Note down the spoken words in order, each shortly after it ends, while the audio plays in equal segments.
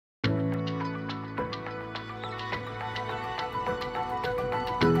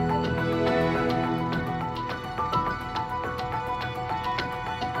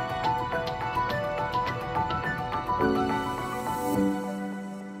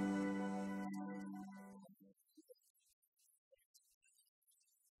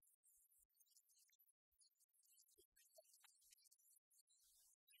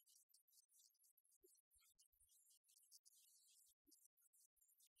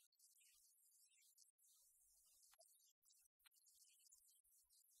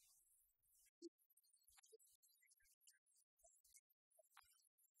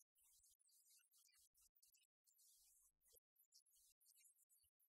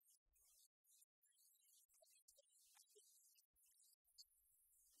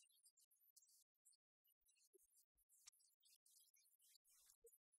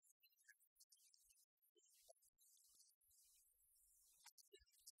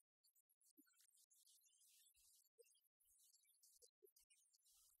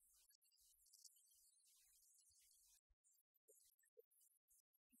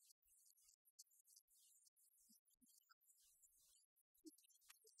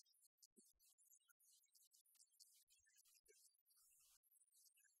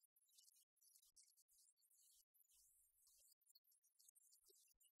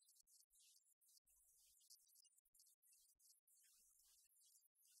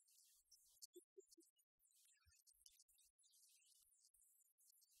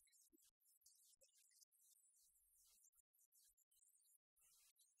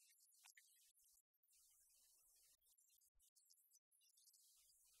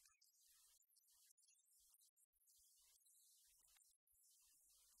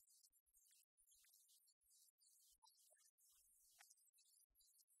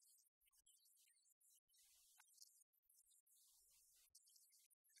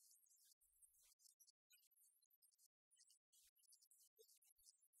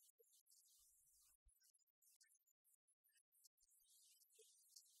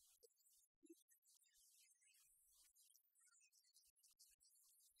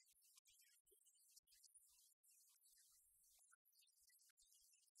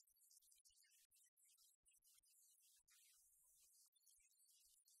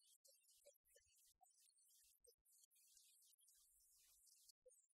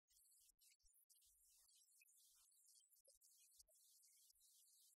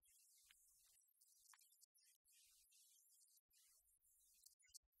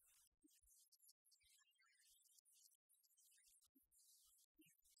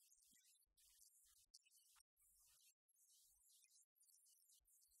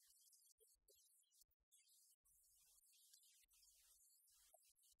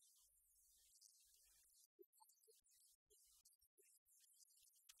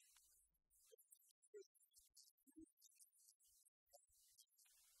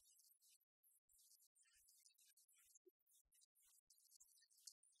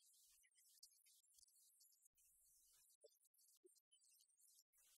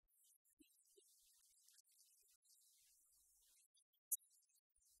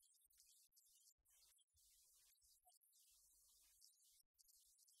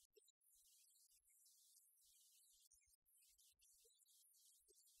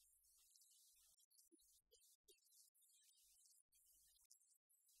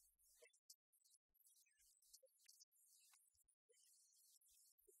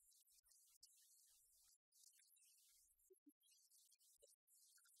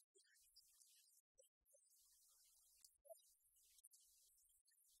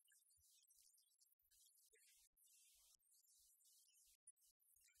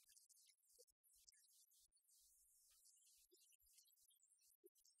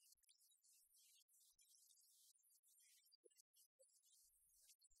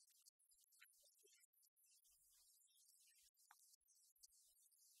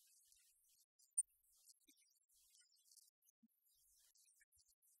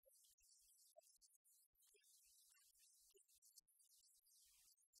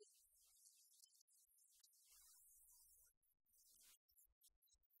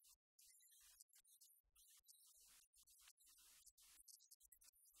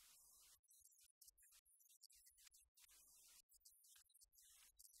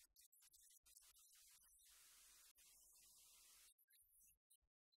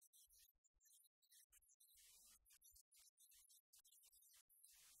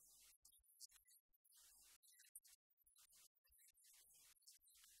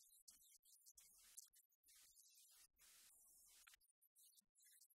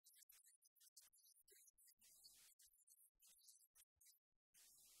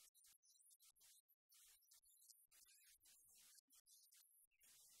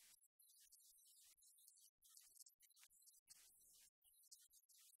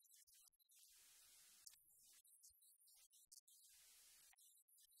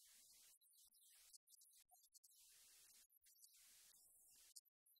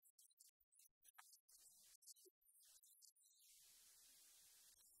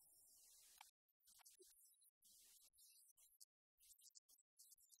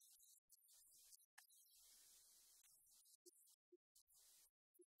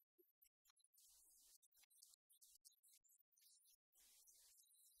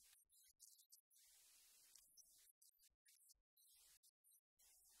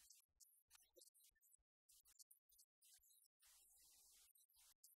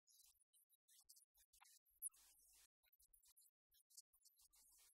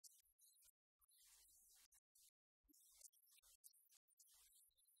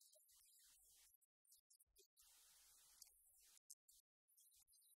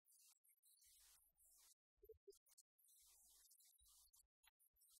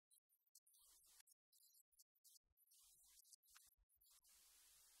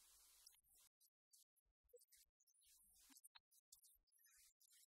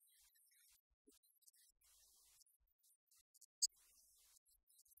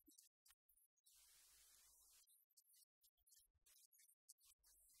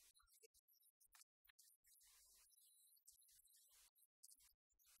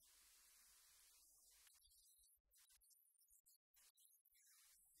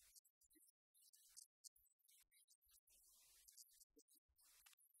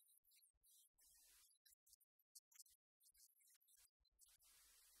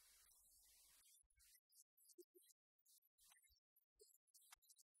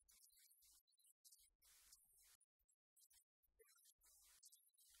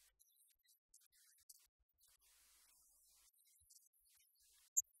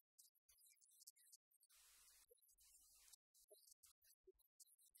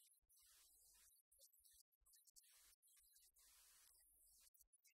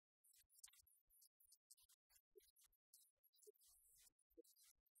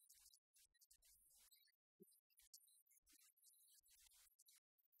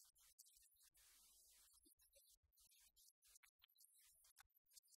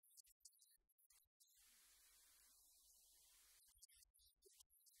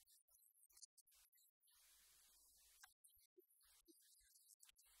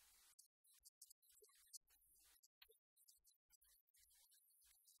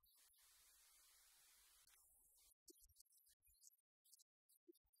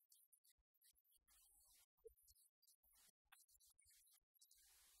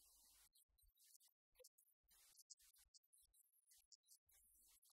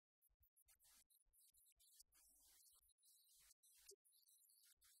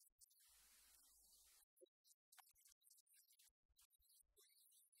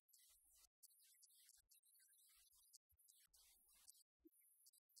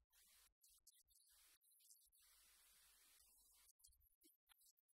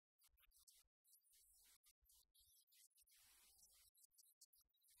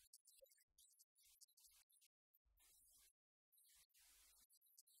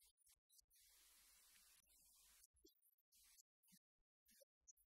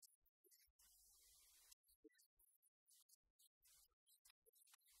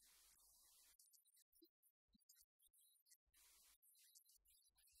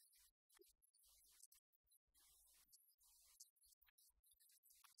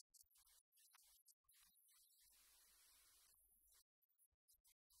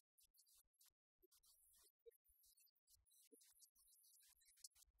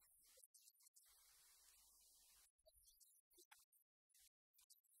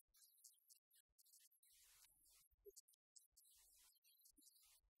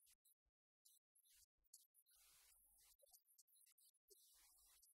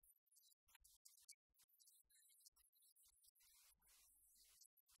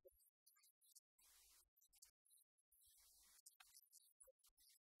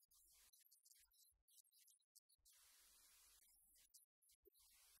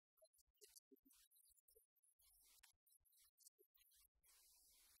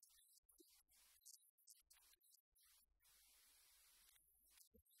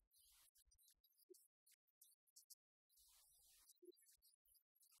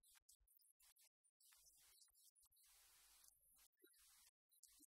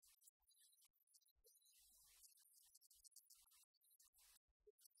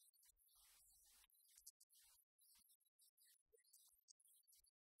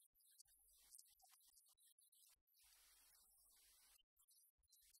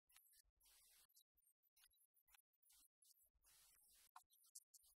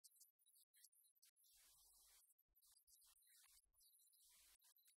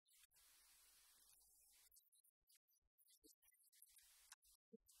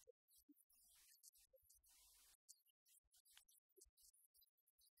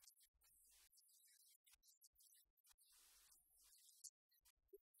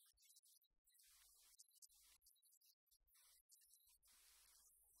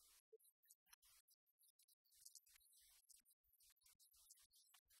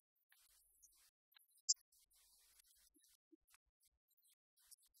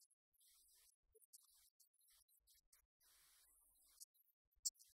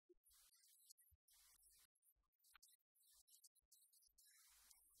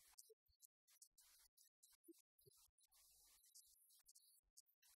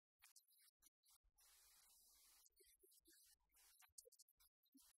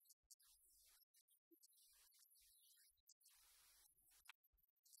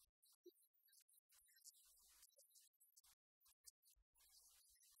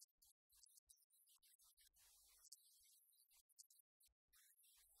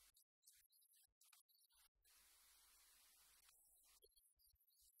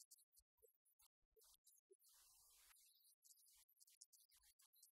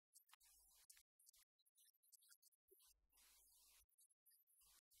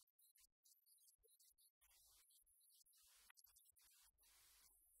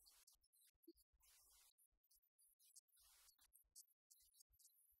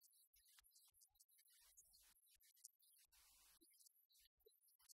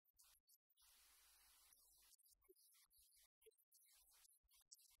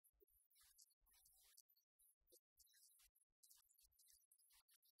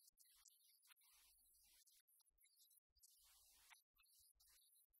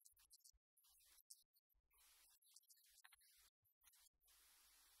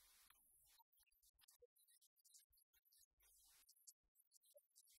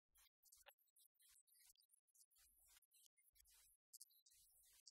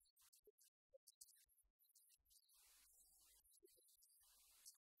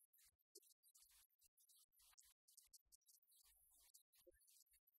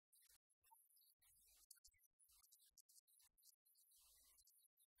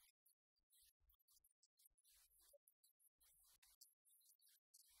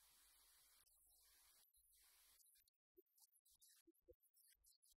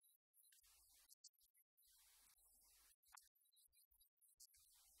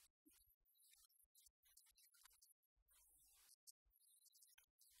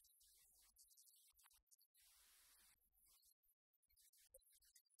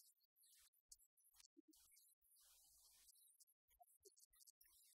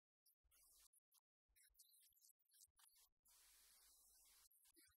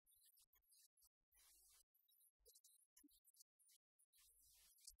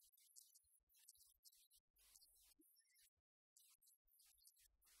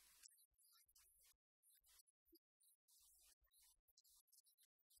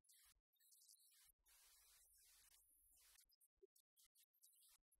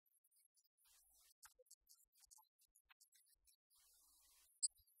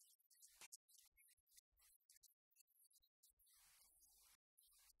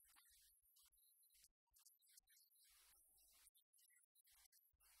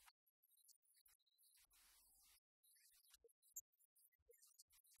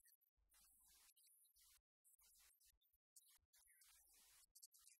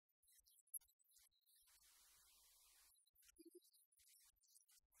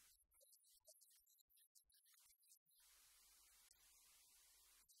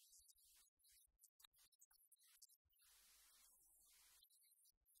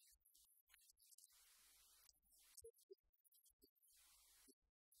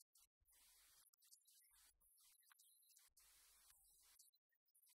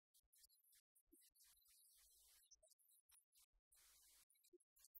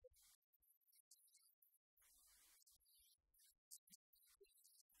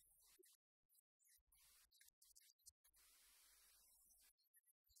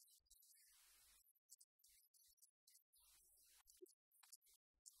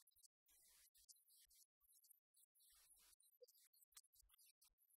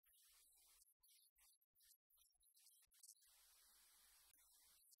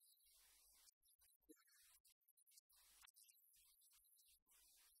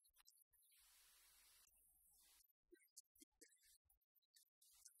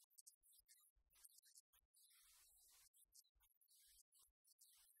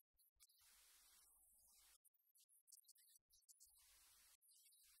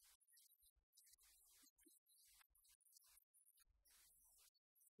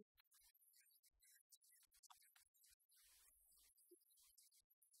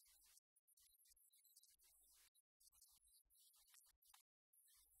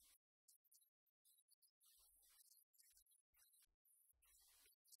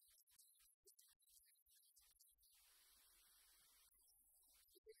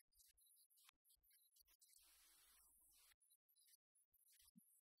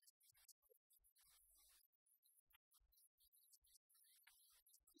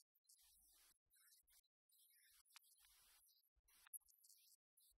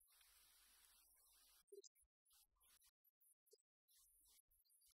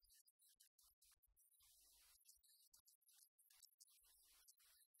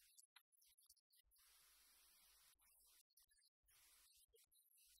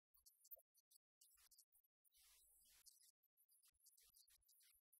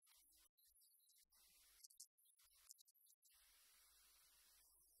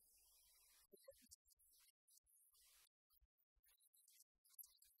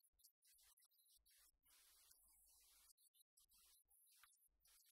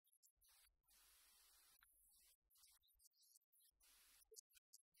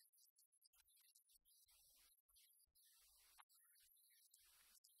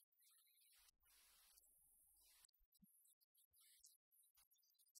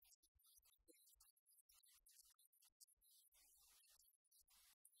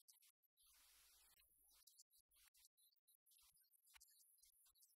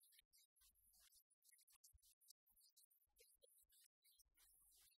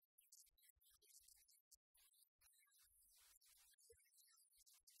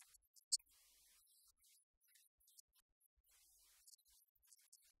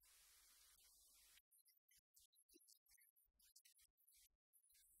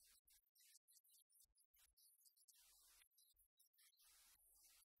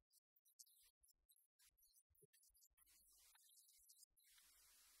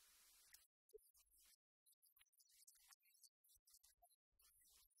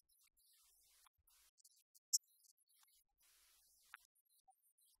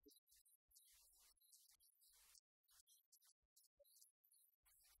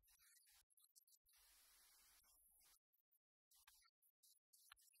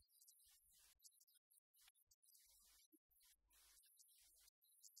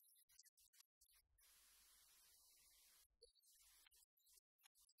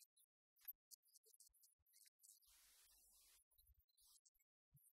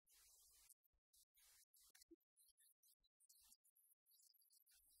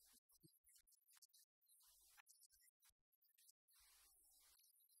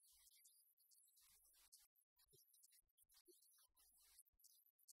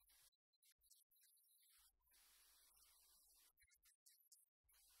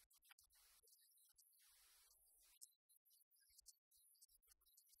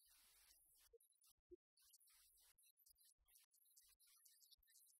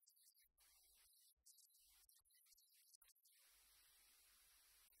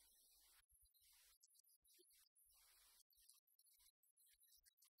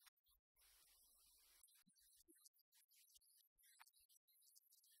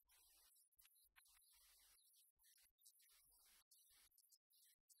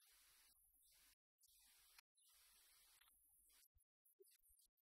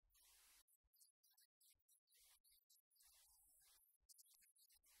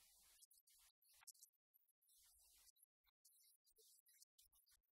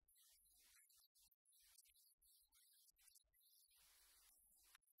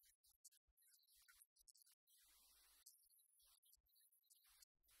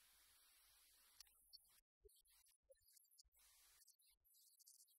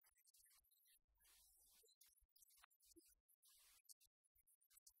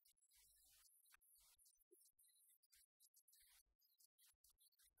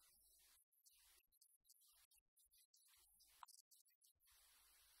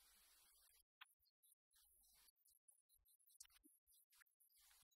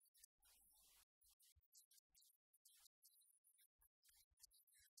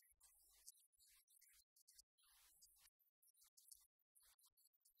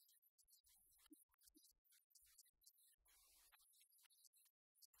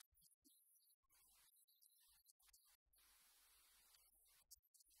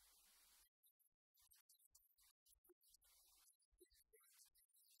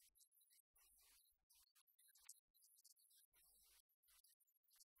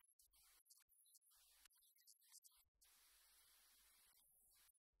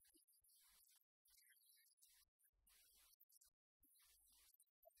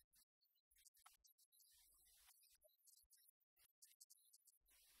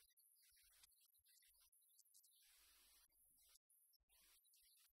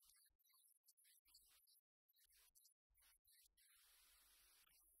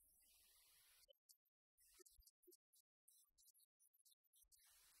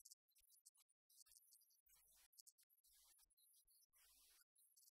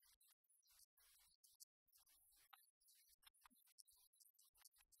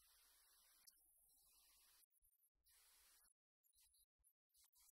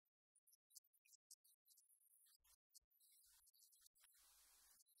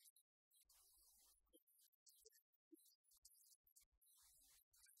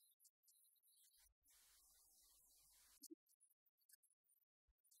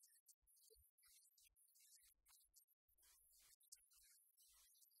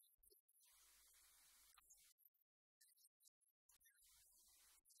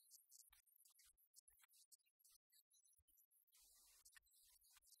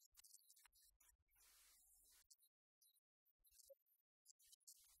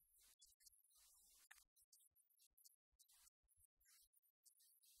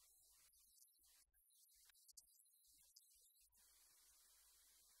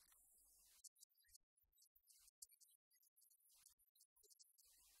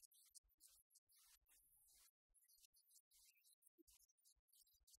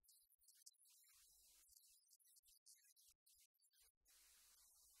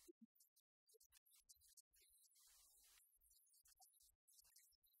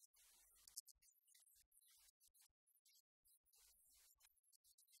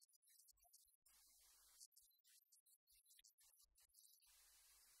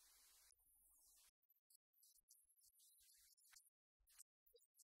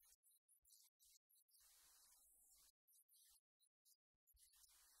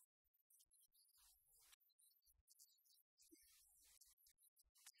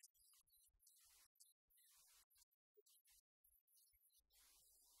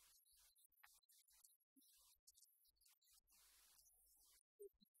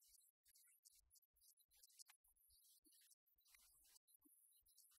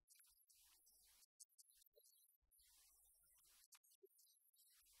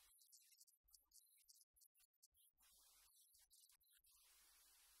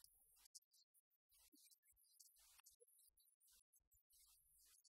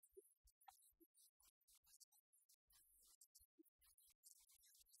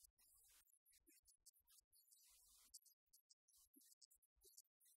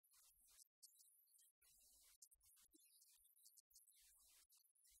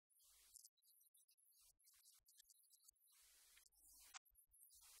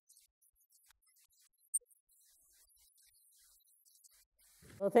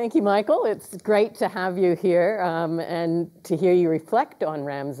Well, thank you, Michael. It's great to have you here and to hear you reflect on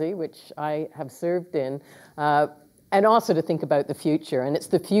RAMSI, which I have served in, and also to think about the future. And it's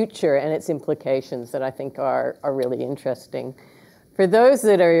the future and its implications that I think are really interesting. For those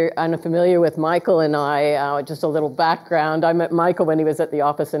that are unfamiliar with Michael and I, just a little background. I met Michael when he was at the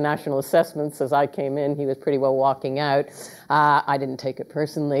Office of National Assessments. As I came in, he was pretty well walking out. I didn't take it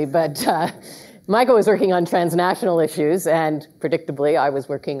personally, but Michael was working on transnational issues, and predictably, I was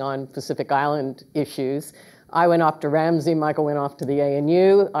working on Pacific Island issues. I went off to RAMSI, Michael went off to the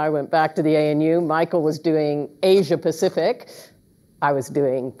ANU, I went back to the ANU, Michael was doing Asia Pacific, I was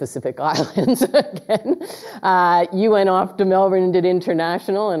doing Pacific Islands again. You went off to Melbourne and did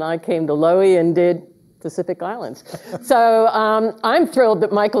international, and I came to Lowy and did Pacific Islands. So I'm thrilled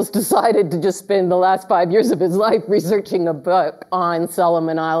that Michael's decided to just spend the last 5 years of his life researching a book on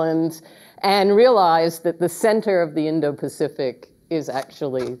Solomon Islands and realized that the center of the Indo-Pacific is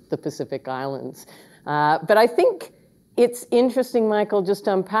actually the Pacific Islands. But I think it's interesting, Michael, just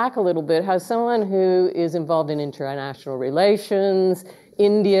to unpack a little bit how someone who is involved in international relations,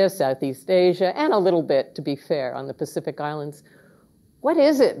 India, Southeast Asia, and a little bit, to be fair, on the Pacific Islands, what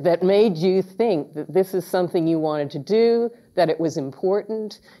is it that made you think that this is something you wanted to do, that it was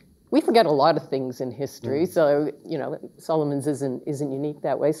important? We forget a lot of things in history, so Solomon's isn't unique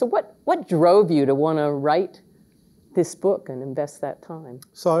that way. So what drove you to want to write this book and invest that time?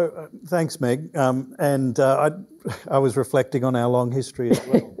 So thanks, Meg. I was reflecting on our long history as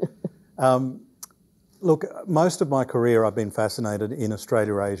well. Look, most of my career I've been fascinated in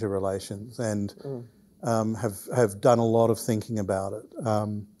Australia-Asia relations and have done a lot of thinking about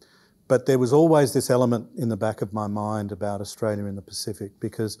it. But there was always this element in the back of my mind about Australia and the Pacific,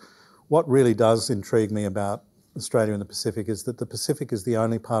 because what really does intrigue me about Australia and the Pacific is that the Pacific is the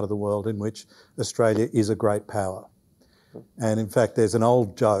only part of the world in which Australia is a great power. And in fact, there's an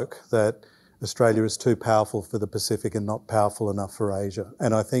old joke that Australia is too powerful for the Pacific and not powerful enough for Asia.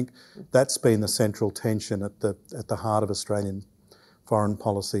 And I think that's been the central tension at the heart of Australian foreign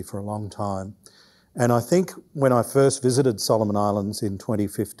policy for a long time. And I think when I first visited Solomon Islands in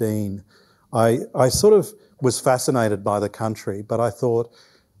 2015, I sort of was fascinated by the country, but I thought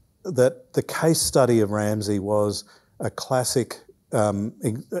that the case study of RAMSI was a classic,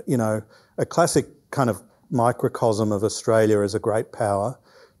 a classic kind of microcosm of Australia as a great power,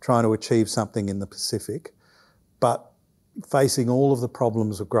 trying to achieve something in the Pacific, but facing all of the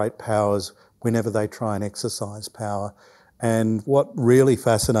problems of great powers whenever they try and exercise power. And what really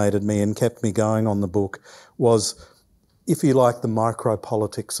fascinated me and kept me going on the book was, if you like, the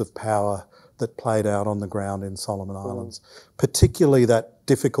micropolitics of power that played out on the ground in Solomon Islands, particularly that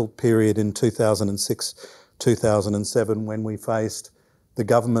difficult period in 2006, 2007, when we faced the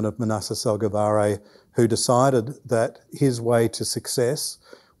government of Manasseh Sogavare, who decided that his way to success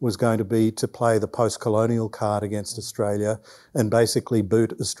was going to be to play the post-colonial card against Australia and basically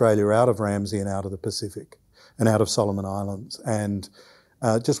boot Australia out of RAMSI and out of the Pacific and out of Solomon Islands. And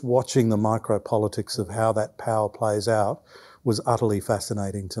just watching the micropolitics of how that power plays out was utterly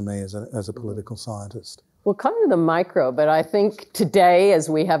fascinating to me as a political scientist. We'll come to the micro, but I think today, as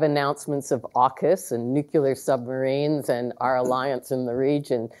we have announcements of AUKUS and nuclear submarines and our alliance in the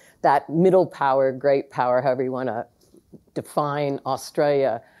region, that middle power, great power, however you want to define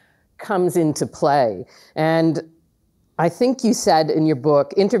Australia, comes into play. And I think you said in your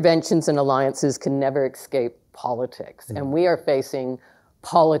book, interventions and alliances can never escape politics. And we are facing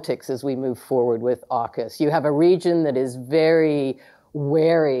politics as we move forward with AUKUS. You have a region that is very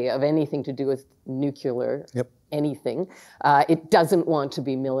wary of anything to do with nuclear, anything. It doesn't want to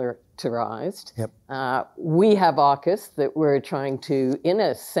be militarized. We have AUKUS that we're trying to, in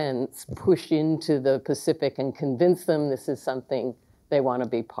a sense, push into the Pacific and convince them this is something they want to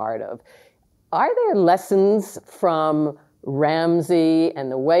be part of. Are there lessons from RAMSI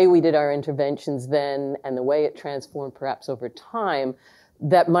and the way we did our interventions then and the way it transformed perhaps over time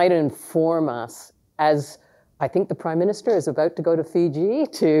that might inform us, as I think the Prime Minister is about to go to Fiji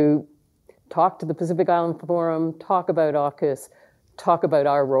to talk to the Pacific Island Forum, talk about AUKUS, talk about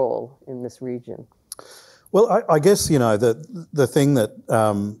our role in this region? Well, I guess, the thing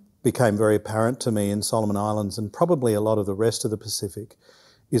that became very apparent to me in Solomon Islands and probably a lot of the rest of the Pacific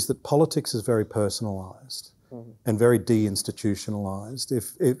is that politics is very personalised and very deinstitutionalised.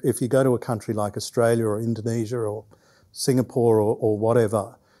 If you go to a country like Australia or Indonesia or Singapore or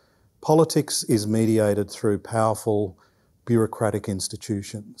whatever, politics is mediated through powerful bureaucratic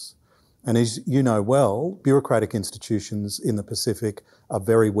institutions. And as you know well, bureaucratic institutions in the Pacific are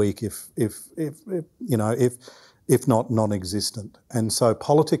very weak. If if not non-existent. And so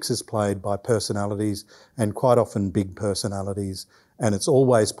politics is played by personalities, and quite often big personalities, and it's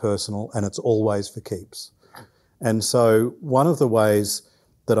always personal and it's always for keeps. And so one of the ways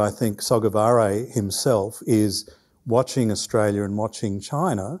that I think Sogavare himself is watching Australia and watching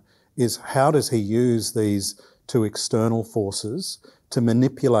China is how does he use these two external forces to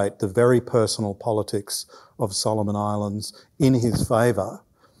manipulate the very personal politics of Solomon Islands in his favour?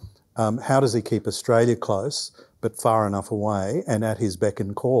 How does he keep Australia close but far enough away and at his beck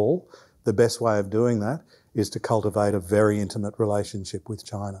and call? The best way of doing that is to cultivate a very intimate relationship with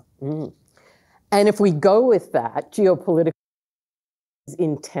China. Mm. And if we go with that, geopolitically is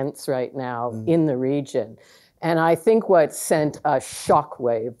intense right now in the region. And I think what sent a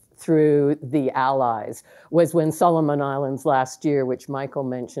shockwave through the Allies was when Solomon Islands last year, which Michael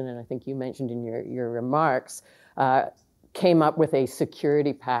mentioned, and I think you mentioned in your remarks, came up with a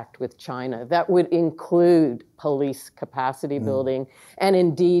security pact with China that would include police capacity building and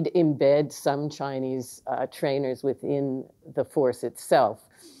indeed embed some Chinese trainers within the force itself.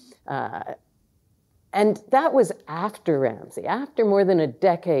 And that was after RAMSI, after more than a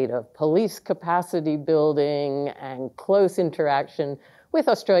decade of police capacity building and close interaction with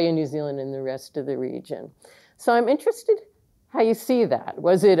Australia, New Zealand, and the rest of the region. So I'm interested how you see that.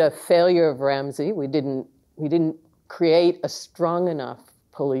 Was it a failure of RAMSI? We didn't create a strong enough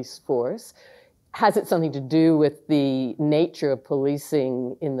police force. Has it something to do with the nature of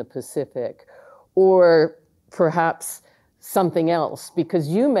policing in the Pacific? Or perhaps something else? Because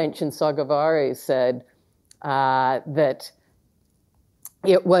you mentioned Sogavare said that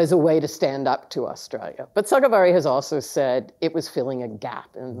it was a way to stand up to Australia. But Sogavare has also said it was filling a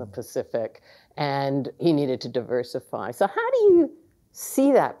gap in the Pacific and he needed to diversify. So how do you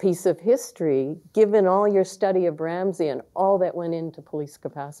see that piece of history, given all your study of RAMSI and all that went into police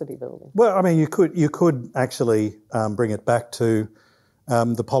capacity building? Well, I mean, you could actually bring it back to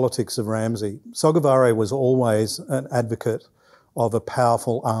the politics of RAMSI. Sogavare was always an advocate of a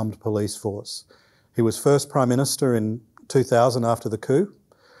powerful armed police force. He was first Prime Minister in 2000 after the coup,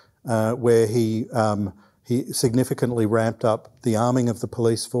 where he significantly ramped up the arming of the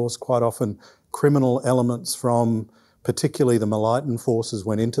police force. Quite often criminal elements from particularly the Malayan forces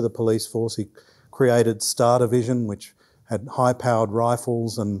went into the police force. He created Star Division, which had high-powered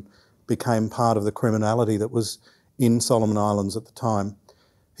rifles and became part of the criminality that was in Solomon Islands at the time.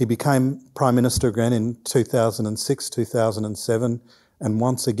 He became Prime Minister again in 2006, 2007, and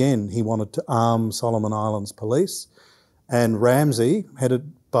once again he wanted to arm Solomon Islands police. And RAMSI,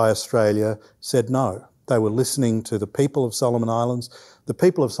 headed by Australia, said no. They were listening to the people of Solomon Islands, the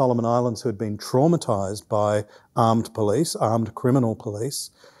people of Solomon Islands who had been traumatised by armed police, armed criminal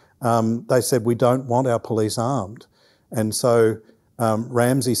police. They said, we don't want our police armed. And so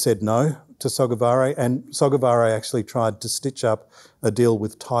RAMSI said no to Sogavare, and Sogavare actually tried to stitch up a deal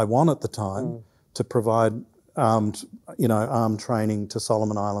with Taiwan at the time to provide armed training to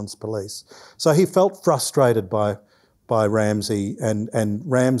Solomon Islands police. So he felt frustrated by RAMSI and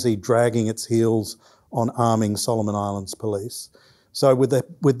RAMSI dragging its heels on arming Solomon Islands police. So with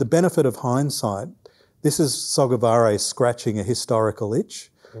the benefit of hindsight, this is Sogavare scratching a historical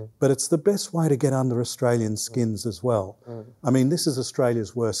itch, but it's the best way to get under Australian skins as well. I mean, this is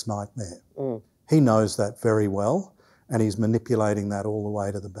Australia's worst nightmare. He knows that very well, and he's manipulating that all the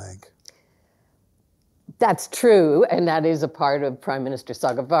way to the bank. That's true, and that is a part of Prime Minister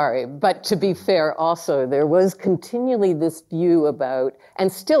Sogavare. But to be fair also, there was continually this view about,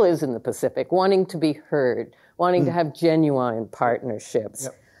 and still is in the Pacific, wanting to be heard, wanting to have genuine partnerships.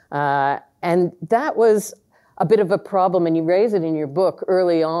 And that was a bit of a problem, and you raise it in your book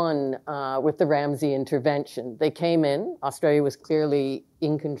early on with the RAMSI intervention. They came in, Australia was clearly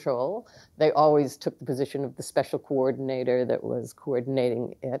in control. They always took the position of the special coordinator that was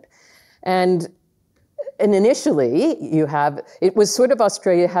coordinating it. And initially, it was sort of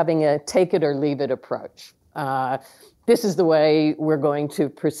Australia having a take it or leave it approach. This is the way we're going to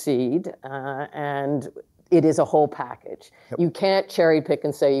proceed, and it is a whole package. You can't cherry pick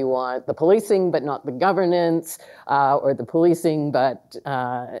and say you want the policing but not the governance, or the policing but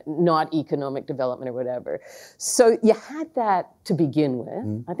not economic development or whatever. So you had that to begin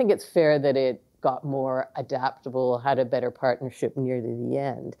with. I think it's fair that it got more adaptable, had a better partnership near the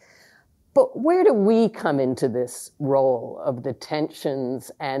end. But where do we come into this role of the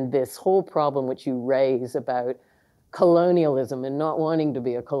tensions and this whole problem which you raise about colonialism and not wanting to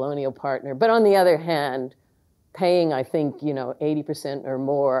be a colonial partner, but on the other hand, paying, I think, 80% or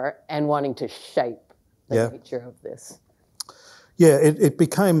more and wanting to shape the nature of this? Yeah, it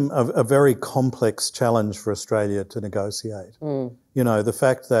became a very complex challenge for Australia to negotiate. The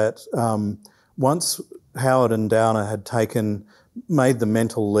fact that once Howard and Downer had made the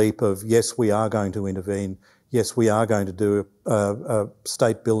mental leap of, yes, we are going to intervene, yes, we are going to do a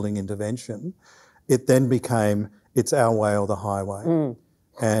state building intervention, it then became, it's our way or the highway.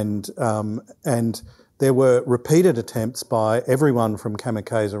 And there were repeated attempts by everyone from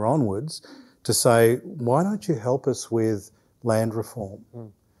Kamikaze onwards to say, why don't you help us with land reform?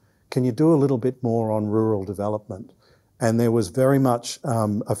 Can you do a little bit more on rural development? And there was very much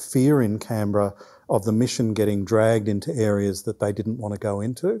a fear in Canberra of the mission getting dragged into areas that they didn't want to go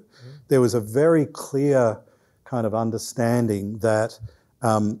into. There was a very clear kind of understanding that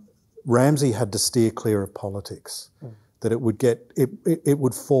RAMSI had to steer clear of politics, that it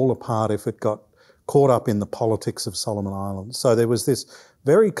would fall apart if it got caught up in the politics of Solomon Islands. So there was this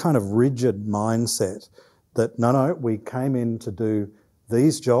very kind of rigid mindset that, no, we came in to do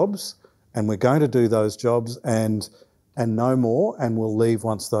these jobs and we're going to do those jobs and no more, and we'll leave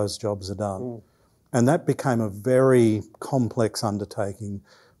once those jobs are done. And that became a very complex undertaking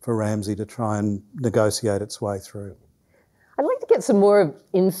for RAMSI to try and negotiate its way through. I'd like to get some more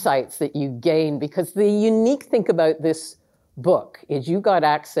insights that you gained, because the unique thing about this book is you got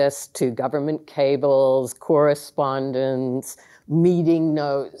access to government cables, correspondence, meeting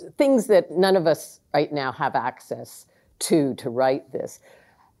notes, things that none of us right now have access to write this.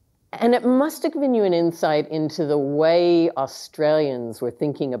 And it must have given you an insight into the way Australians were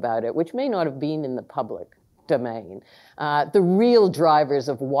thinking about it, which may not have been in the public domain. The real drivers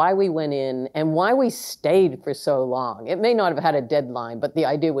of why we went in and why we stayed for so long. It may not have had a deadline, but the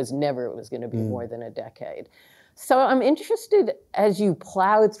idea was never it was going to be more than a decade. So I'm interested, as you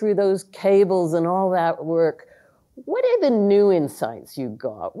plowed through those cables and all that work, what are the new insights you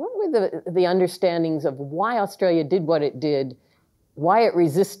got? What were the understandings of why Australia did what it did, why it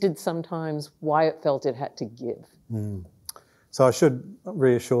resisted sometimes, why it felt it had to give? So I should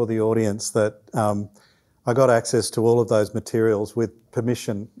reassure the audience that I got access to all of those materials with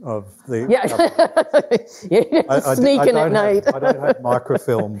permission of the sneaking at night. I don't have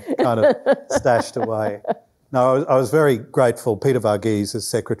microfilm kind of stashed away. No, I was very grateful. Peter Varghese, as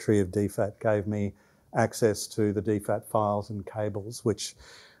Secretary of DFAT, gave me access to the DFAT files and cables, which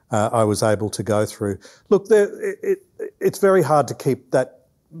I was able to go through. Look, it's very hard to keep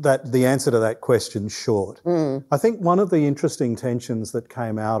the answer to that question short. I think one of the interesting tensions that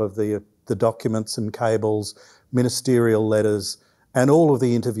came out of the documents and cables, ministerial letters, and all of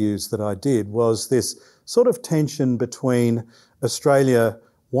the interviews that I did was this sort of tension between Australia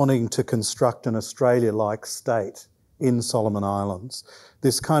wanting to construct an Australia-like state in Solomon Islands,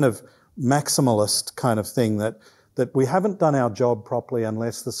 this kind of maximalist kind of thing that we haven't done our job properly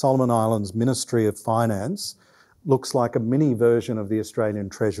unless the Solomon Islands Ministry of Finance looks like a mini version of the Australian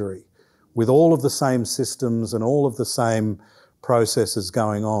Treasury, with all of the same systems and all of the same processes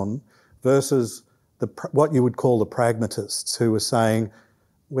going on, versus what you would call the pragmatists, who were saying,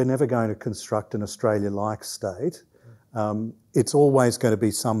 we're never going to construct an Australia-like state. It's always going to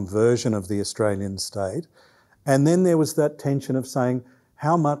be some version of the Australian state. And then there was that tension of saying,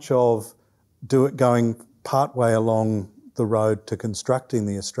 how much of going partway along the road to constructing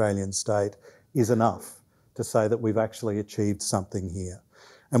the Australian state is enough to say that we've actually achieved something here.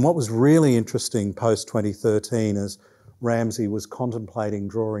 And what was really interesting post-2013, as RAMSI was contemplating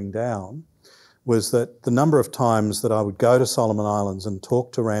drawing down, was that the number of times that I would go to Solomon Islands and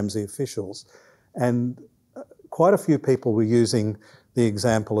talk to RAMSI officials, and quite a few people were using the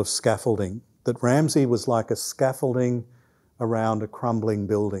example of scaffolding, that RAMSI was like a scaffolding around a crumbling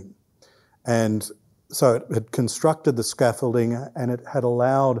building. And so it had constructed the scaffolding and it had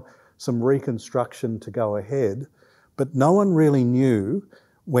allowed some reconstruction to go ahead, but no one really knew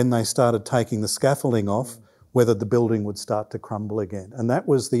when they started taking the scaffolding off whether the building would start to crumble again. And that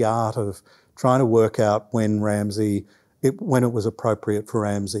was the art of trying to work out when when it was appropriate for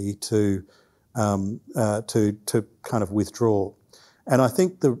RAMSI to kind of withdraw. And I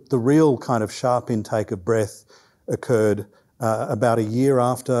think the real kind of sharp intake of breath occurred about a year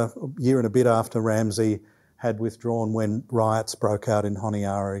and a bit after RAMSI had withdrawn, when riots broke out in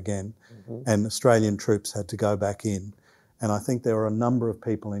Honiara again, and Australian troops had to go back in. And I think there were a number of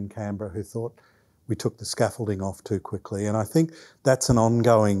people in Canberra who thought we took the scaffolding off too quickly. And I think that's an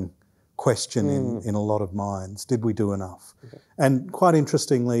ongoing question in a lot of minds. Did we do enough? And quite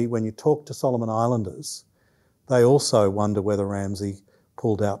interestingly, when you talk to Solomon Islanders, they also wonder whether RAMSI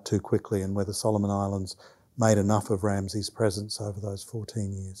pulled out too quickly and whether Solomon Islands made enough of RAMSI's presence over those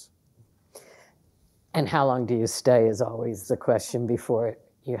 14 years. And how long do you stay is always the question before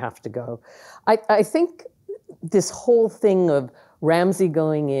you have to go. I think this whole thing of RAMSI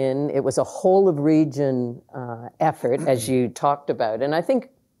going in, it was a whole of region effort, as you talked about. And I think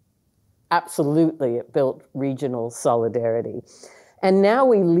absolutely, it built regional solidarity. And now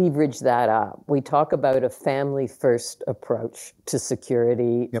we leverage that up. We talk about a family-first approach to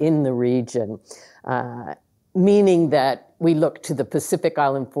security in the region, meaning that we look to the Pacific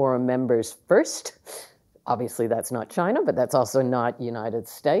Island Forum members first. Obviously, that's not China, but that's also not United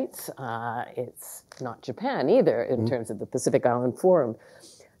States. It's not Japan either in terms of the Pacific Island Forum.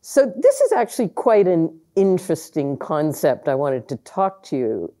 So this is actually quite an interesting concept. I wanted to talk to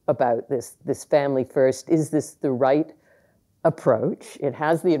you about this family first. Is this the right approach? It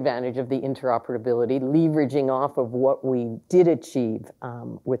has the advantage of the interoperability, leveraging off of what we did achieve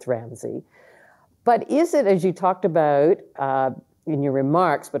with RAMSI. But is it, as you talked about in your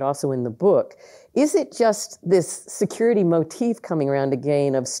remarks, but also in the book, is it just this security motif coming around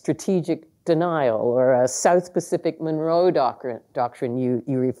again of strategic denial, or a South Pacific Monroe doctrine you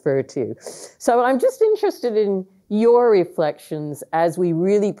refer to? So I'm just interested in your reflections as we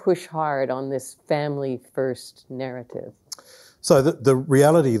really push hard on this family-first narrative. So the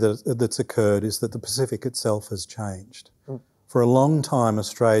reality that's occurred is that the Pacific itself has changed. For a long time,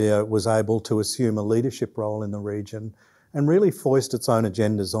 Australia was able to assume a leadership role in the region and really foist its own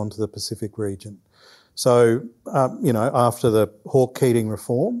agendas onto the Pacific region. So, after the Hawke-Keating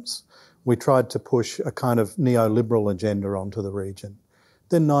reforms, we tried to push a kind of neoliberal agenda onto the region.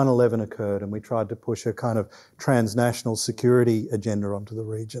 Then 9/11 occurred and we tried to push a kind of transnational security agenda onto the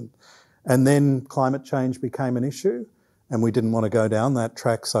region. And then climate change became an issue and we didn't want to go down that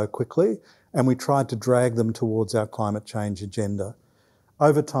track so quickly, and we tried to drag them towards our climate change agenda.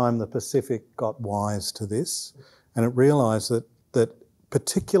 Over time, the Pacific got wise to this, and it realised that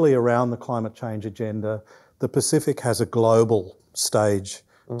particularly around the climate change agenda, the Pacific has a global stage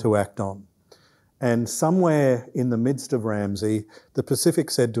to act on. And somewhere in the midst of RAMSI, the Pacific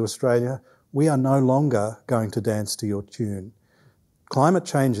said to Australia, we are no longer going to dance to your tune. Climate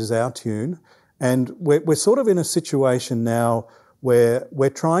change is our tune, and we're sort of in a situation now where we're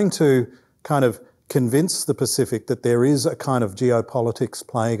trying to kind of convince the Pacific that there is a kind of geopolitics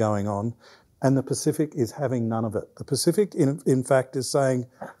play going on, and the Pacific is having none of it. The Pacific, in fact, is saying,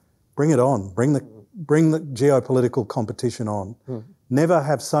 bring it on, bring the geopolitical competition on. Never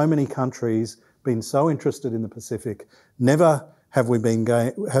have so many countries been so interested in the Pacific. Never have we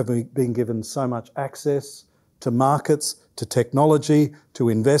been given so much access to markets, to technology, to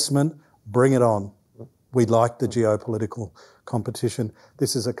investment. Bring it on. We like the geopolitical competition.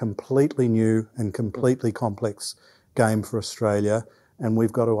 This is a completely new and completely complex game for Australia, and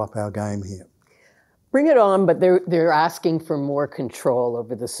we've got to up our game here. Bring it on, but they're asking for more control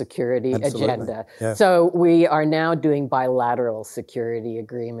over the security agenda. Yeah. So we are now doing bilateral security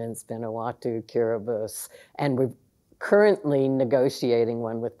agreements, Vanuatu, Kiribati, and we're currently negotiating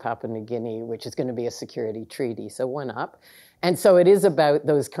one with Papua New Guinea, which is going to be a security treaty, so one up. And so it is about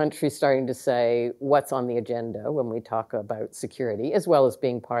those countries starting to say what's on the agenda when we talk about security, as well as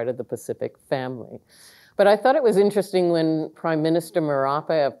being part of the Pacific family. But I thought it was interesting when Prime Minister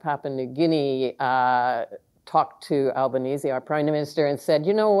Marape of Papua New Guinea talked to Albanese, our Prime Minister, and said,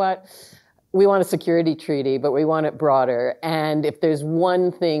 you know what, we want a security treaty, but we want it broader. And if there's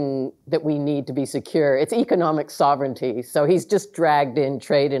one thing that we need to be secure, it's economic sovereignty. So he's just dragged in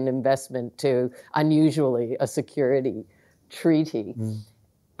trade and investment to, unusually, a security treaty.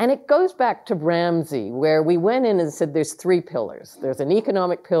 And it goes back to RAMSI, where we went in and said there's three pillars. There's an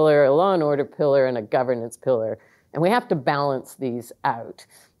economic pillar, a law and order pillar, and a governance pillar. And we have to balance these out.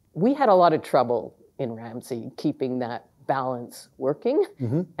 We had a lot of trouble in RAMSI keeping that balance working.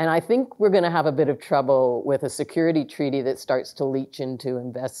 And I think we're going to have a bit of trouble with a security treaty that starts to leach into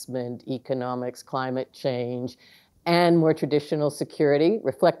investment, economics, climate change, and more traditional security,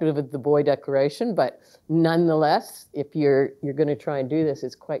 reflective of the Boy Declaration, but nonetheless, if you're going to try and do this,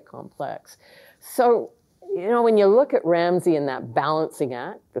 it's quite complex. So, when you look at RAMSI and that balancing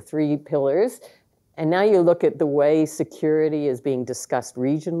act, the three pillars, and now you look at the way security is being discussed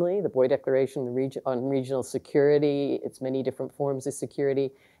regionally, the Boy Declaration on regional security, its many different forms of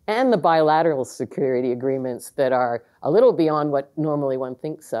security, and the bilateral security agreements that are a little beyond what normally one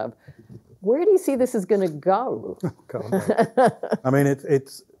thinks of. Where do you see this is going to go?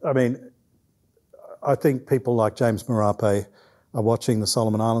 I think people like James Marape are watching the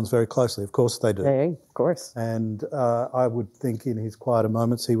Solomon Islands very closely. Of course they do. Hey, of course. And I would think in his quieter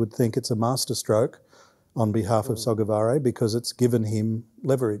moments he would think it's a masterstroke on behalf of Sogavare because it's given him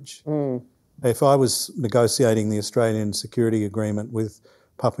leverage. If I was negotiating the Australian security agreement with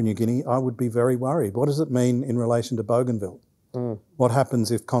Papua New Guinea, I would be very worried. What does it mean in relation to Bougainville? What happens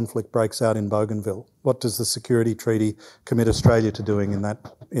if conflict breaks out in Bougainville? What does the security treaty commit Australia to doing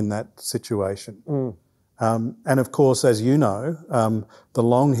in that situation? And of course, as you know, the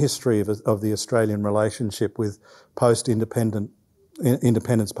long history of the Australian relationship with post-independence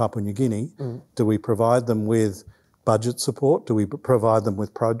Papua New Guinea, do we provide them with budget support? Do we provide them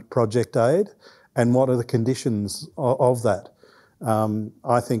with project aid? And what are the conditions of that?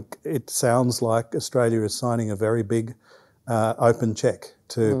 I think it sounds like Australia is signing a very big open check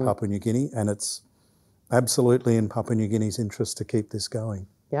to Papua New Guinea, and it's absolutely in Papua New Guinea's interest to keep this going.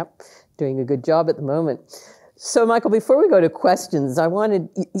 Yep, doing a good job at the moment. So, Michael, before we go to questions,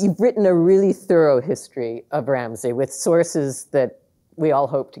 you've written a really thorough history of RAMSI with sources that we all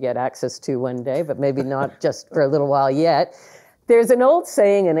hope to get access to one day, but maybe not just for a little while yet. There's an old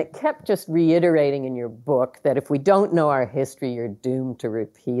saying, and it kept just reiterating in your book, that if we don't know our history, you're doomed to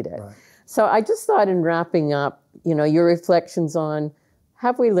repeat it. Right. So I just thought, in wrapping up, your reflections on,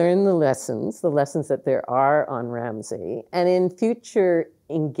 have we learned the lessons that there are on RAMSI, and in future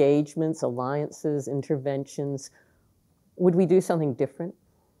engagements, alliances, interventions, would we do something different?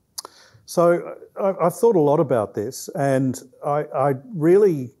 So I've thought a lot about this, and I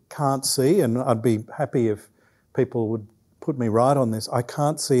really can't see, and I'd be happy if people would put me right on this, I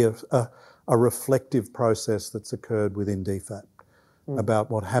can't see a reflective process that's occurred within DFAT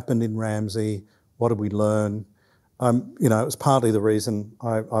about what happened in RAMSI, what did we learn. It was partly the reason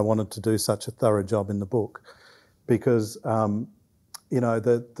I wanted to do such a thorough job in the book, because the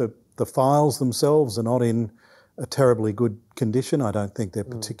files themselves are not in a terribly good condition. I don't think they're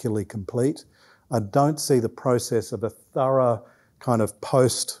particularly complete. I don't see the process of a thorough kind of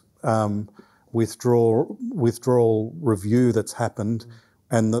withdrawal review that's happened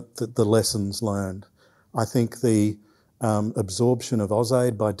and the lessons learned. I think the absorption of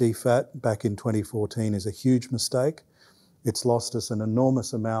AusAid by DFAT back in 2014 is a huge mistake. It's lost us an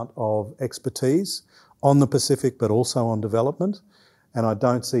enormous amount of expertise on the Pacific, but also on development. And I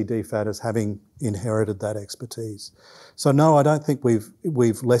don't see DFAT as having inherited that expertise. So no, I don't think we've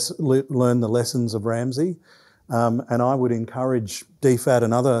learned the lessons of RAMSI. And I would encourage DFAT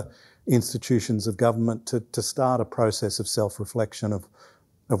and other institutions of government to start a process of self-reflection of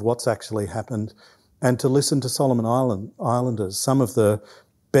what's actually happened, and to listen to Solomon Islanders. Some of the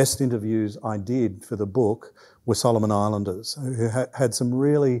best interviews I did for the book were Solomon Islanders, who had some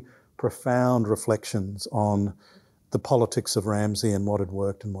really profound reflections on the politics of RAMSI and what had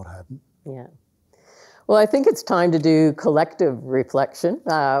worked and what hadn't. Yeah. Well, I think it's time to do collective reflection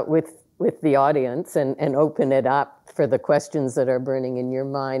with the audience and open it up for the questions that are burning in your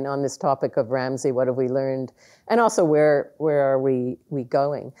mind on this topic of RAMSI. What have we learned? And also, where are we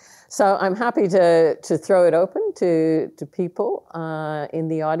going? So I'm happy to throw it open to people in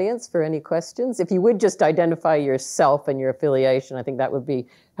the audience for any questions. If you would just identify yourself and your affiliation, I think that would be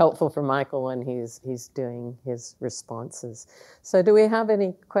helpful for Michael when he's doing his responses. So do we have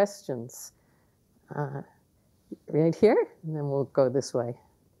any questions? Right here, and then we'll go this way.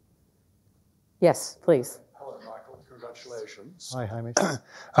 Yes, please. Hello, Michael. Congratulations. Hi, Hamish.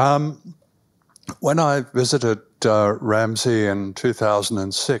 When I visited RAMSI in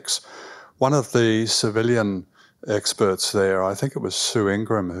 2006, one of the civilian experts there, I think it was Sue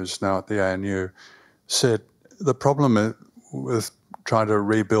Ingram, who's now at the ANU, said the problem with trying to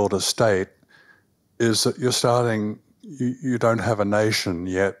rebuild a state is that you don't have a nation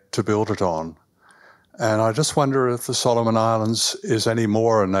yet to build it on. And I just wonder if the Solomon Islands is any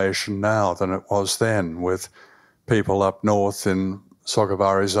more a nation now than it was then, with people up north in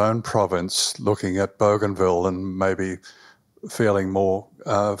Sogavari's own province looking at Bougainville and maybe feeling more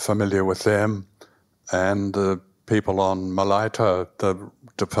familiar with them, and the people on Malaita, the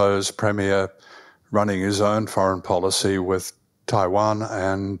deposed premier, running his own foreign policy with Taiwan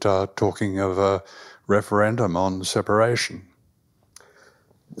and talking of a referendum on separation.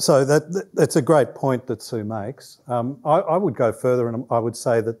 So that's a great point that Sue makes. I would go further, and I would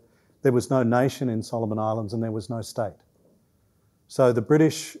say that there was no nation in Solomon Islands and there was no state. So the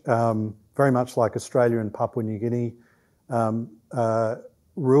British, very much like Australia and Papua New Guinea,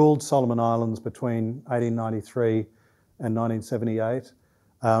 ruled Solomon Islands between 1893 and 1978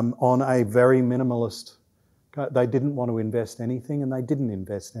 on a very minimalist. They didn't want to invest anything, and they didn't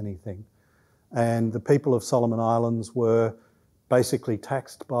invest anything. And the people of Solomon Islands were basically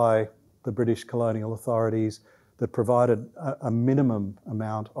taxed by the British colonial authorities that provided a minimum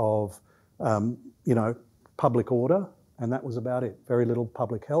amount of, public order, and that was about it. Very little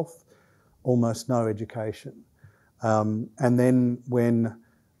public health, almost no education. And then when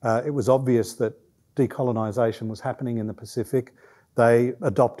it was obvious that decolonisation was happening in the Pacific, they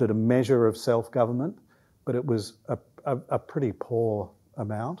adopted a measure of self-government, but it was a pretty poor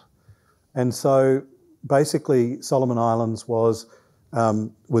amount. And so basically Solomon Islands was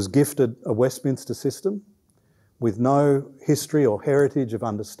gifted a Westminster system with no history or heritage of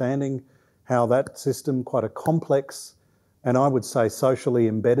understanding how that system, quite a complex and I would say socially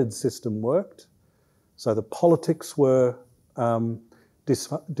embedded system, worked. So the politics were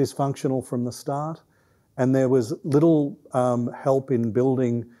dysfunctional from the start, and there was little help in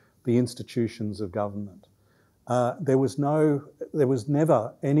building the institutions of government. There was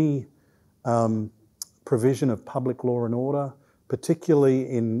never any provision of public law and order, particularly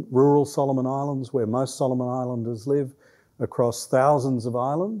in rural Solomon Islands, where most Solomon Islanders live across thousands of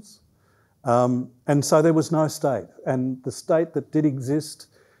islands. And so there was no state. And the state that did exist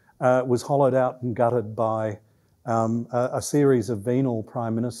was hollowed out and gutted by a series of venal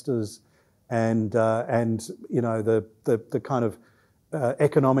prime ministers and you know, the kind of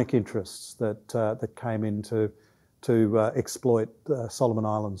economic interests that came in to exploit Solomon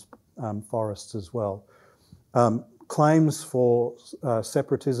Islands forests as well. Claims for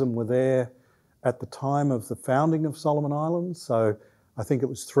separatism were there at the time of the founding of Solomon Islands. So I think it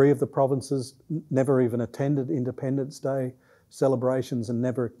was 3 of the provinces never even attended Independence Day celebrations and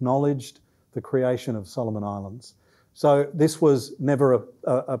never acknowledged the creation of Solomon Islands. So this was never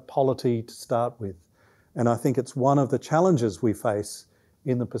a polity to start with. And I think it's one of the challenges we face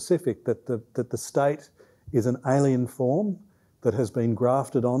in the Pacific, that the state is an alien form that has been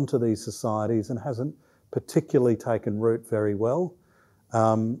grafted onto these societies and hasn't particularly taken root very well.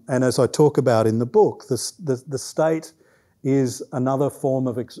 And as I talk about in the book, the state is another form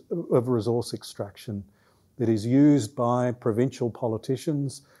of resource extraction that is used by provincial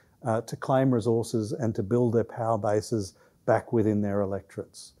politicians to claim resources and to build their power bases back within their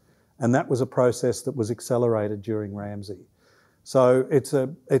electorates. And that was a process that was accelerated during RAMSI. So it's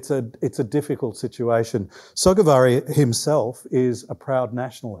a difficult situation. Sogavare himself is a proud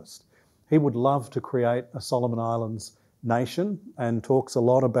nationalist. He would love to create a Solomon Islands nation and talks a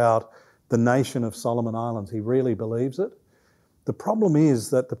lot about the nation of Solomon Islands. He really believes it. The problem is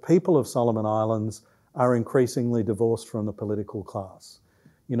that the people of Solomon Islands are increasingly divorced from the political class.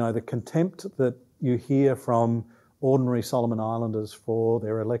 You know, the contempt that you hear from ordinary Solomon Islanders for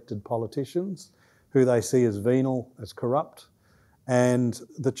their elected politicians, who they see as venal, as corrupt, and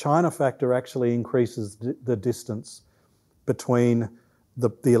the China factor actually increases the distance between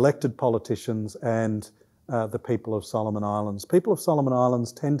the elected politicians and the people of Solomon Islands. People of Solomon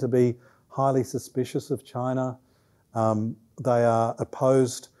Islands tend to be highly suspicious of China. They are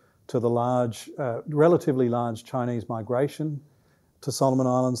opposed to the relatively large Chinese migration to Solomon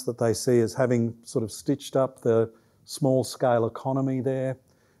Islands that they see as having sort of stitched up the small-scale economy there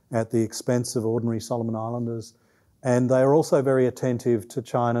at the expense of ordinary Solomon Islanders. And they are also very attentive to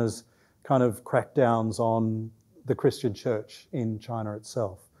China's kind of crackdowns on the Christian church in China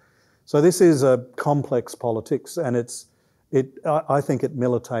itself. So this is a complex politics, and I think it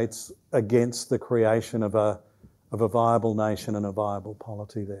militates against the creation of a viable nation and a viable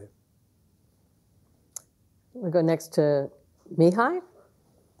polity there. We'll go next to Mihai.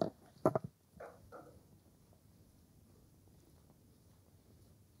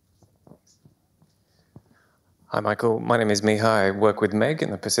 Hi, Michael. My name is Mihai. I work with Meg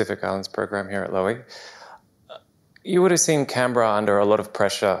in the Pacific Islands program here at Lowy. You would have seen Canberra under a lot of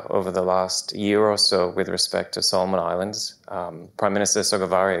pressure over the last year or so with respect to Solomon Islands. Prime Minister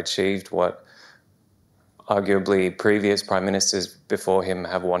Sogavare achieved what arguably previous prime ministers before him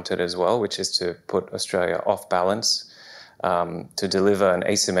have wanted as well, which is to put Australia off balance, to deliver an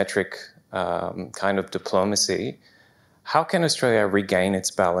asymmetric kind of diplomacy. How can Australia regain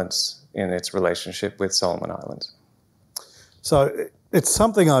its balance in its relationship with Solomon Islands? So it's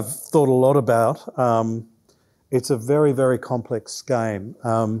something I've thought a lot about. It's a very, very complex game.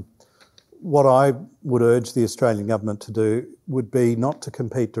 What I would urge the Australian government to do would be not to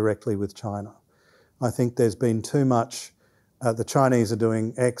compete directly with China. I think there's been too much, the Chinese are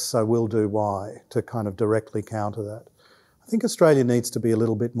doing X, so we'll do Y, to kind of directly counter that. I think Australia needs to be a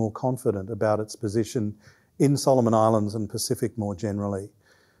little bit more confident about its position in Solomon Islands and Pacific more generally.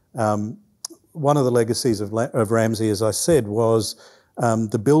 One of the legacies of RAMSI, as I said, was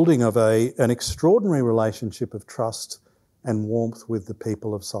the building of an extraordinary relationship of trust and warmth with the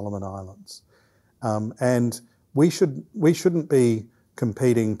people of Solomon Islands. And we shouldn't be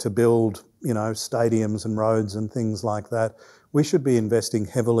competing to build, you know, stadiums and roads and things like that. We should be investing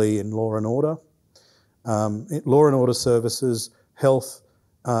heavily in law and order services, health,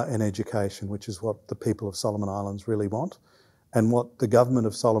 and education, which is what the people of Solomon Islands really want, and what the government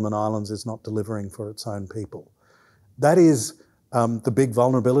of Solomon Islands is not delivering for its own people. That is the big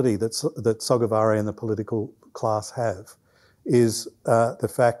vulnerability that Sogavare and the political class have, is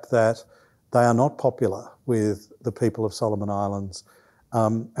the fact that they are not popular with the people of Solomon Islands.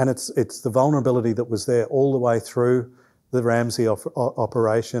 And it's the vulnerability that was there all the way through the RAMSI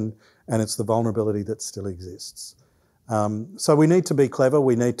operation, and it's the vulnerability that still exists. So we need to be clever.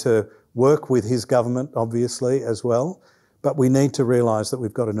 We need to work with his government, obviously, as well. But we need to realise that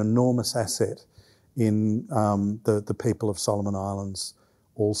we've got an enormous asset in the people of Solomon Islands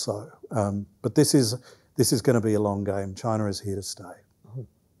also. But this is going to be a long game. China is here to stay.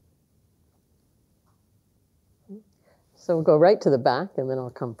 So we'll go right to the back and then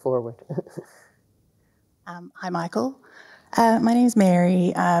I'll come forward. Hi, Michael. My name is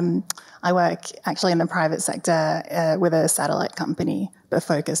Mary. I work actually in the private sector with a satellite company, but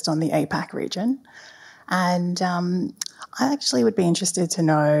focused on the APAC region. And I actually would be interested to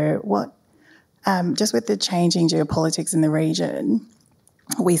know what, just with the changing geopolitics in the region,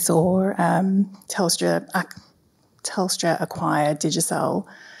 we saw Telstra acquire Digicel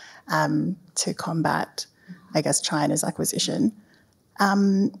to combat, I guess, China's acquisition.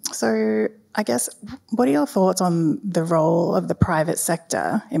 So I guess, what are your thoughts on the role of the private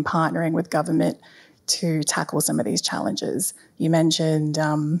sector in partnering with government to tackle some of these challenges? You mentioned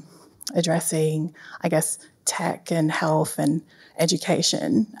addressing, I guess, tech and health and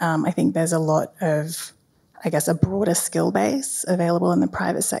education. I think there's a lot of, I guess, a broader skill base available in the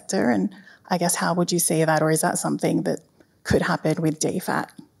private sector. And I guess, how would you see that? Or is that something that could happen with DFAT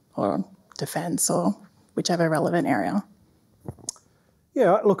or defence or whichever relevant area?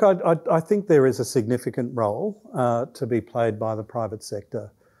 Yeah, look, I think there is a significant role to be played by the private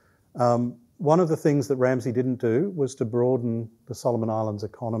sector. One of the things that RAMSI didn't do was to broaden the Solomon Islands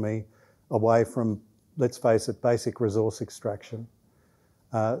economy away from, let's face it, basic resource extraction.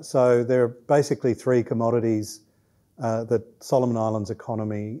 So there are basically three commodities that Solomon Islands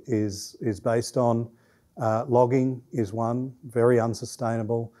economy is based on. Logging is one, very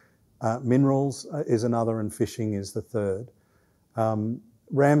unsustainable. Minerals is another, and fishing is the third.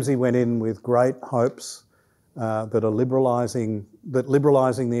 RAMSI went in with great hopes that liberalising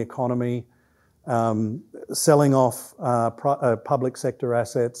the economy, selling off public sector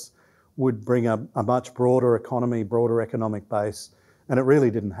assets would bring a much broader economy, broader economic base, and it really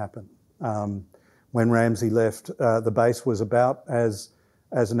didn't happen. When RAMSI left, the base was about as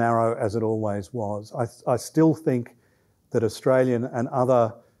narrow as it always was. I still think that Australian and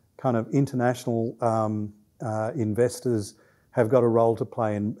other kind of international investors have got a role to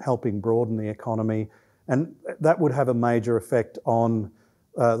play in helping broaden the economy, and that would have a major effect on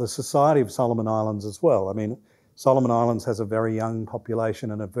the society of Solomon Islands as well. I mean, Solomon Islands has a very young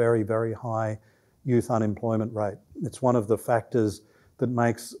population and a very, very high youth unemployment rate. It's one of the factors that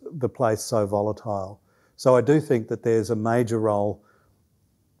makes the place so volatile. So I do think that there's a major role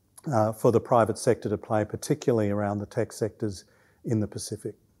for the private sector to play, particularly around the tech sectors in the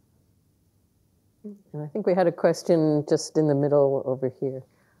Pacific. And I think we had a question just in the middle over here.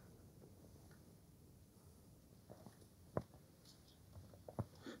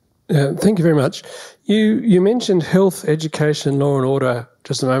 Thank you very much. You mentioned health, education, law and order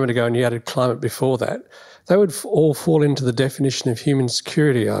just a moment ago, and you added climate before that. They would all fall into the definition of human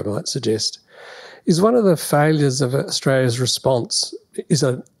security, I might suggest. Is one of the failures of Australia's response is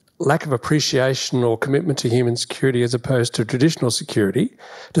a lack of appreciation or commitment to human security as opposed to traditional security?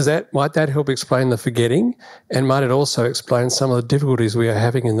 Might that help explain the forgetting, and might it also explain some of the difficulties we are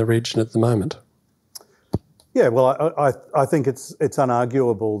having in the region at the moment? Yeah, well, I think it's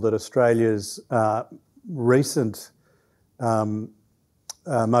unarguable that Australia's recent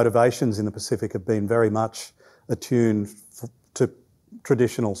motivations in the Pacific have been very much attuned to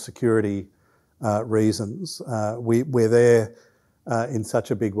traditional security reasons. We're there in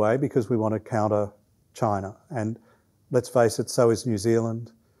such a big way because we want to counter China. And let's face it, so is New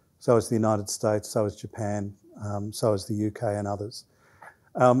Zealand, so is the United States, so is Japan, so is the UK and others.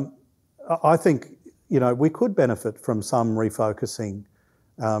 I think, we could benefit from some refocusing.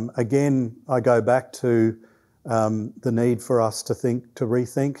 Again, I go back to the need for us to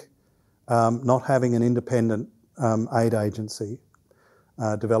rethink not having an independent aid agency,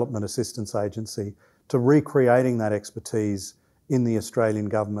 development assistance agency, to recreating that expertise in the Australian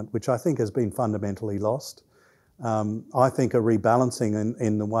government, which I think has been fundamentally lost. I think a rebalancing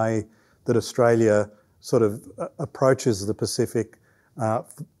in the way that Australia sort of approaches the Pacific,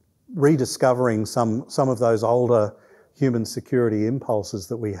 rediscovering some of those older human security impulses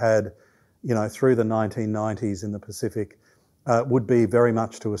that we had, through the 1990s in the Pacific, would be very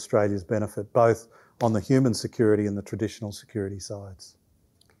much to Australia's benefit, both on the human security and the traditional security sides.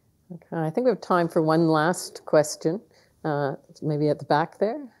 Okay, I think we have time for one last question. Maybe at the back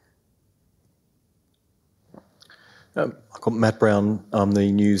there. I'm Matt Brown. I'm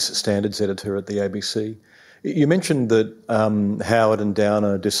the news standards editor at the ABC. You mentioned that Howard and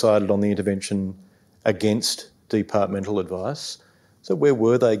Downer decided on the intervention against departmental advice. So where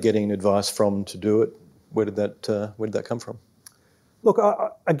were they getting advice from to do it? Where did that come from? Look,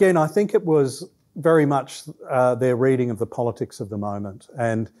 again, I think it was very much their reading of the politics of the moment,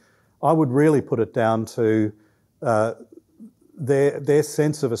 and I would really put it down to their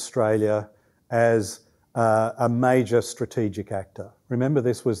sense of Australia as a major strategic actor. Remember,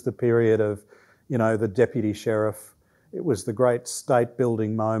 this was the period of, the deputy sheriff. It was the great state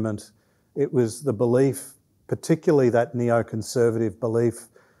building moment. It was the belief, particularly that neoconservative belief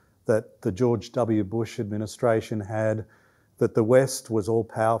that the George W. Bush administration had, that the West was all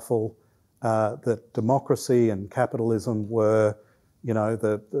powerful, that democracy and capitalism were,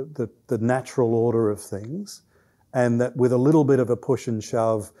 the natural order of things, and that with a little bit of a push and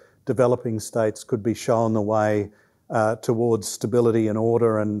shove, developing states could be shown the way towards stability and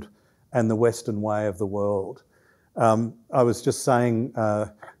order and the Western way of the world. I was just saying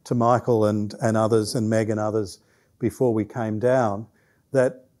to Michael and others, and Meg and others before we came down,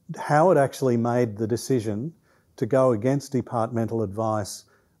 that Howard actually made the decision to go against departmental advice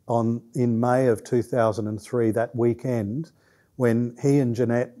in May of 2003, that weekend, when he and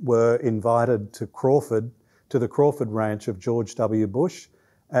Jeanette were invited to the Crawford ranch of George W. Bush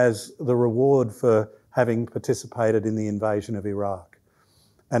as the reward for having participated in the invasion of Iraq.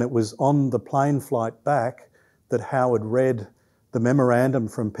 And it was on the plane flight back that Howard read the memorandum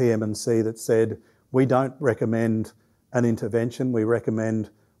from PM&C that said, we don't recommend an intervention, we recommend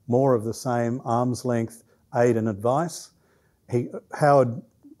more of the same arm's length aid and advice. Howard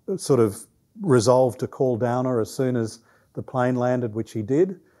sort of resolved to call Downer as soon as the plane landed, which he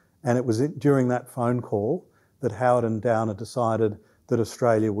did, and it was during that phone call that Howard and Downer decided that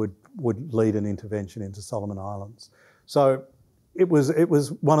Australia would lead an intervention into Solomon Islands. So it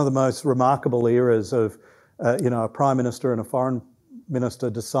was one of the most remarkable eras of a Prime Minister and a Foreign Minister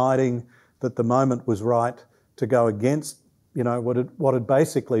deciding that the moment was right to go against what had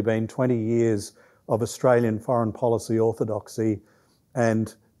basically been 20 years of Australian foreign policy orthodoxy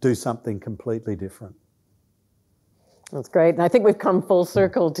and do something completely different. That's great. And I think we've come full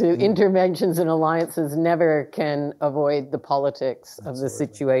circle to interventions and alliances never can avoid the politics of the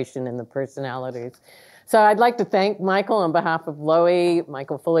situation and the personalities. So I'd like to thank Michael on behalf of Lowy,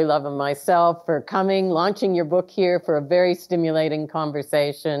 Michael Fullilove and myself for coming, launching your book here for a very stimulating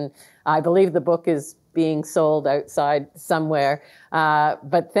conversation. I believe the book is being sold outside somewhere.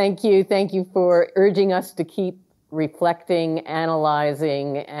 But thank you for urging us to keep reflecting,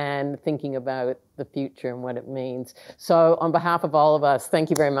 analyzing, and thinking about the future and what it means. So on behalf of all of us, thank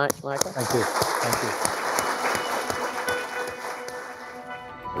you very much, Michael. Thank you. Thank you.